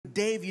with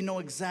Dave, you know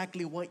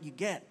exactly what you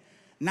get.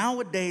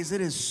 Nowadays,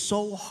 it is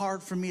so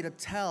hard for me to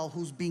tell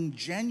who's being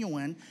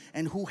genuine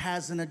and who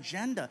has an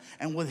agenda.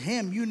 And with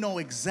him, you know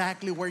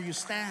exactly where you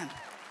stand.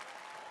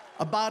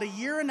 About a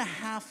year and a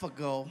half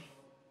ago,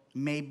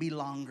 maybe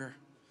longer,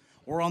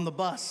 we're on the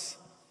bus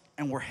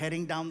and we're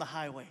heading down the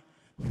highway.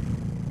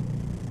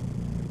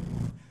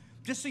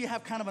 Just so you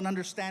have kind of an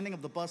understanding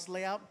of the bus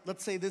layout,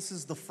 let's say this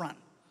is the front.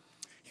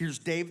 Here's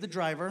Dave, the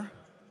driver,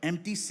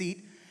 empty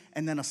seat,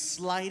 and then a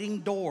sliding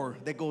door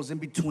that goes in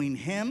between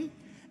him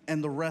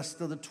and the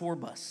rest of the tour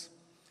bus.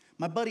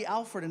 My buddy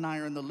Alfred and I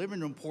are in the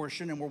living room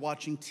portion and we're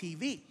watching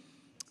TV.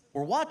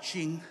 We're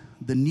watching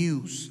the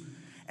news.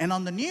 And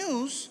on the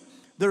news,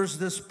 there's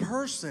this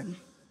person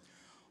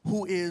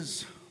who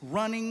is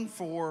running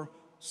for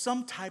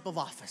some type of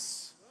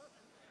office.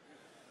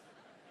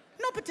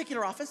 No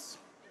particular office.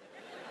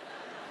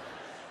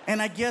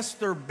 And I guess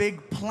their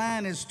big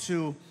plan is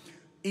to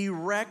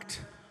erect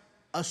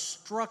a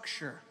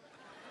structure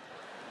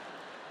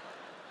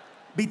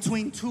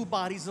between two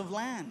bodies of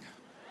land.